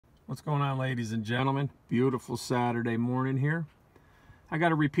What's going on, ladies and gentlemen? Beautiful Saturday morning here. I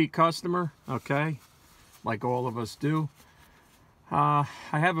got a repeat customer, okay, like all of us do. I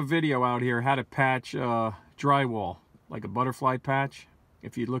have a video out here how to patch drywall, like a butterfly patch.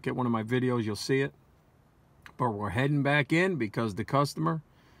 If you look at one of my videos, you'll see it. But we're heading back in because the customer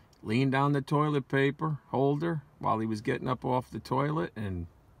leaned down the toilet paper holder while he was getting up off the toilet and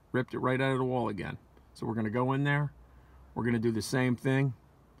ripped it right out of the wall again. So we're going to go in there. We're going to do the same thing.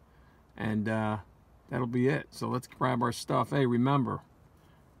 And that'll be it. So let's grab our stuff. Hey, remember,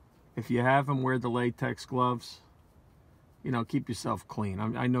 if you have them, wear the latex gloves. You know, keep yourself clean.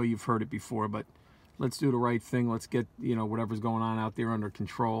 I know you've heard it before, but let's do the right thing. Let's get, you know, whatever's going on out there under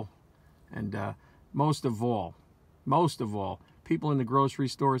control. And most of all, people in the grocery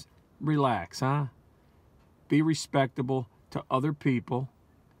stores, relax, huh? Be respectable to other people,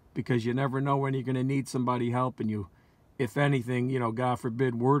 because you never know when you're going to need somebody helping you. If anything, you know, God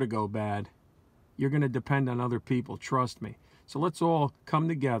forbid, were to go bad, you're going to depend on other people. Trust me. So let's all come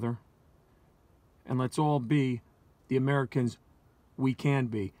together and let's all be the Americans we can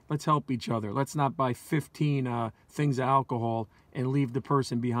be. Let's help each other. Let's not buy 15 things of alcohol and leave the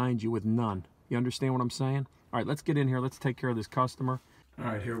person behind you with none. You understand what I'm saying? All right, let's get in here. Let's take care of this customer. All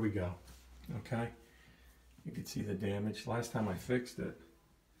right, here we go. Okay. You can see the damage. Last time I fixed it,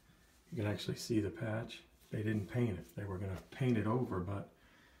 you can actually see the patch. They didn't paint it. They were going to paint it over, but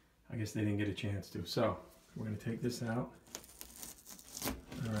I guess they didn't get a chance to. So we're going to take this out.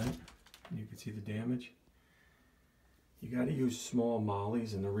 All right. You can see the damage. You got to use small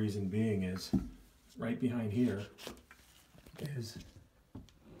mollies, and the reason being is right behind here is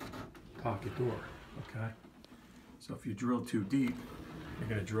pocket door. Okay. So if you drill too deep, you're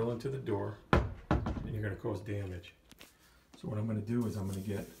going to drill into the door and you're going to cause damage. So what I'm going to do is I'm going to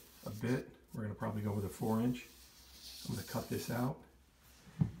get a bit. We're going to probably go with a 4-inch. I'm going to cut this out,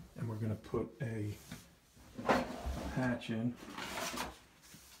 and we're going to put a patch in,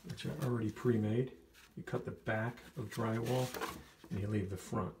 which I already pre-made. You cut the back of drywall, and you leave the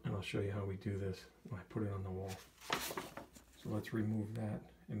front. And I'll show you how we do this when I put it on the wall. So let's remove that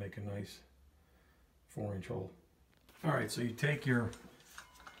and make a nice 4-inch hole. All right, so you take your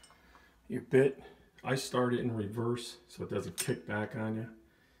bit. I start it in reverse so it doesn't kick back on you.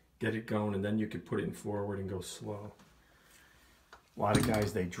 Get it going, and then you can put it in forward and go slow. A lot of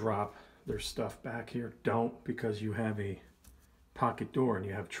guys, they drop their stuff back here. Don't, because you have a pocket door and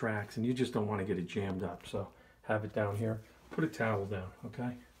you have tracks and you just don't want to get it jammed up. So have it down here. Put a towel down,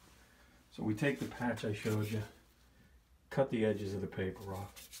 okay? So we take the patch I showed you, cut the edges of the paper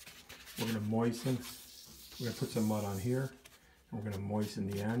off. We're going to moisten. We're going to put some mud on here, and we're going to moisten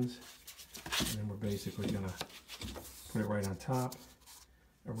the ends, and then we're basically going to put it right on top.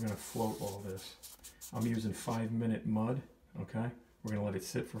 And we're going to float all this. I'm using 5-minute mud, okay? We're going to let it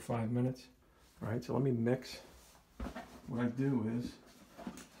sit for 5 minutes. All right, so let me mix. What I do is,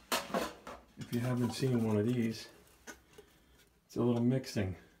 if you haven't seen one of these, it's a little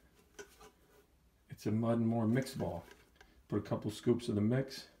mixing. It's a mud and more mix ball. Put a couple scoops of the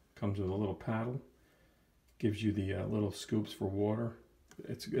mix. Comes with a little paddle. Gives you the little scoops for water.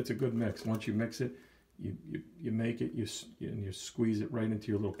 It's a good mix. Once you mix it, you make it, you squeeze it right into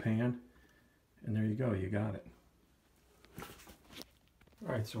your little pan, and there you go, you got it.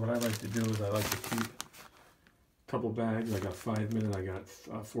 All right, so what I like to do is I like to keep a couple bags. I got 5-minute, I got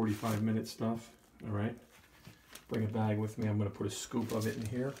 45-minute stuff. All right, bring a bag with me. I'm going to put a scoop of it in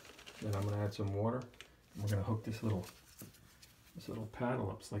here, then I'm going to add some water, and we're going to hook this little paddle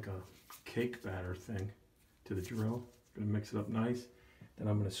up. It's like a cake batter thing to the drill. I'm going to mix it up nice, then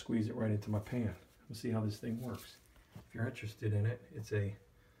I'm going to squeeze it right into my pan. We'll see how this thing works. If you're interested in it, it's a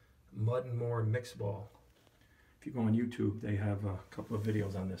mud and more mix ball. If you go on YouTube, they have a couple of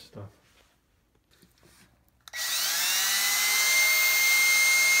videos on this stuff.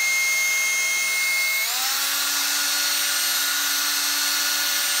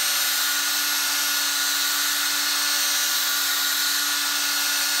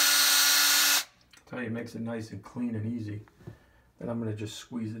 I'll tell you, it makes it nice and clean and easy. Then I'm going to just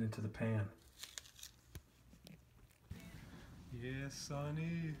squeeze it into the pan. Yes,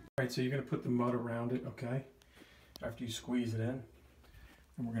 Sonny. All right, so you're going to put the mud around it, okay? After you squeeze it in.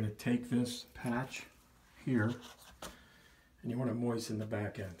 And we're going to take this patch here, and you want to moisten the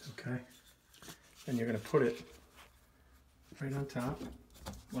back end, okay? And you're going to put it right on top,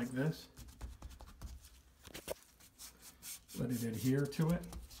 like this. Let it adhere to it,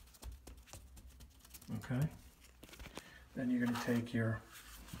 okay? Then you're going to take your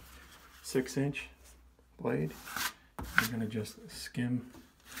 6-inch blade. You're going to just skim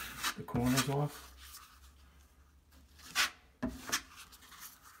the corners off.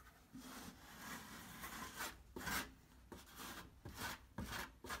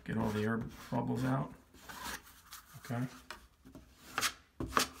 Get all the air bubbles out. Okay.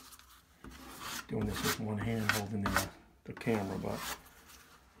 Doing this with one hand holding the camera, but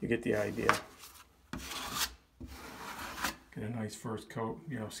you get the idea. Get a nice first coat,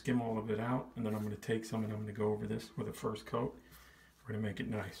 you know, skim all of it out, and then I'm going to take some and I'm going to go over this with a first coat. We're going to make it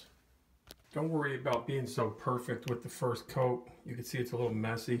nice. Don't worry about being so perfect with the first coat. You can see it's a little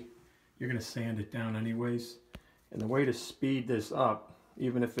messy. You're going to sand it down anyways. And the way to speed this up,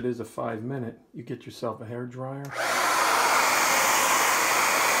 even if it is a 5-minute, you get yourself a hair dryer.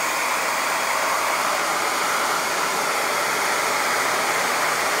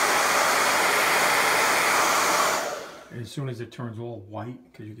 And as soon as it turns all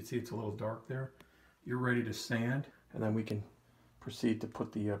white, because you can see it's a little dark there, you're ready to sand, and then we can proceed to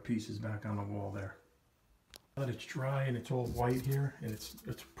put the pieces back on the wall there. Now that it's dry and it's all white here, and it's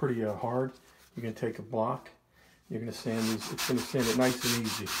pretty hard, you're going to take a block, you're going to sand these, it's going to sand it nice and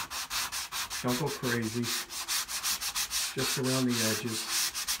easy. Don't go crazy, just around the edges.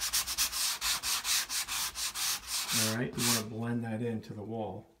 Alright, you want to blend that into the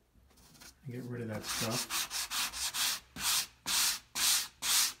wall and get rid of that stuff.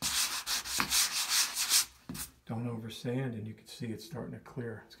 Don't over sand, and you can see it's starting to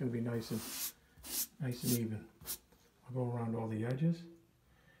clear. It's going to be nice and even. I'll go around all the edges,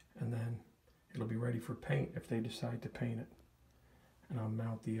 and then it'll be ready for paint if they decide to paint it. And I'll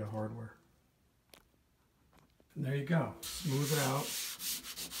mount the hardware. And there you go. Smooth it out.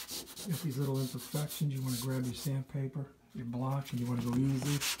 Get these little imperfections. You want to grab your sandpaper, your block, and you want to go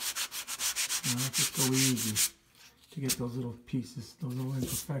easy. Just go easy to get those little pieces, those little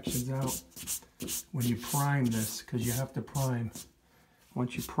imperfections out. When you prime this, because you have to prime,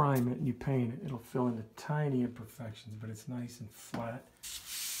 once you prime it and you paint it, it'll fill in the tiny imperfections, but it's nice and flat.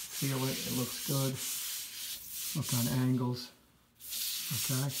 Feel it, it looks good. Look on angles,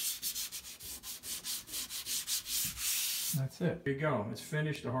 okay? That's it. There you go, it's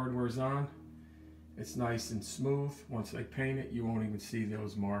finished, the hardware's on. It's nice and smooth. Once I paint it, you won't even see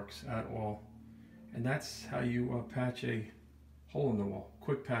those marks at all. And that's how you patch a hole in the wall.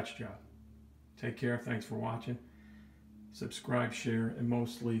 Quick patch job. Take care. Thanks for watching. Subscribe, share, and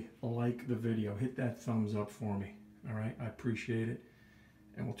mostly like the video. Hit that thumbs up for me. All right? I appreciate it.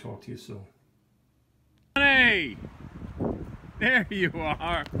 And we'll talk to you soon. Hey! There you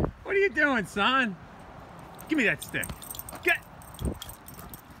are. What are you doing, son? Give me that stick.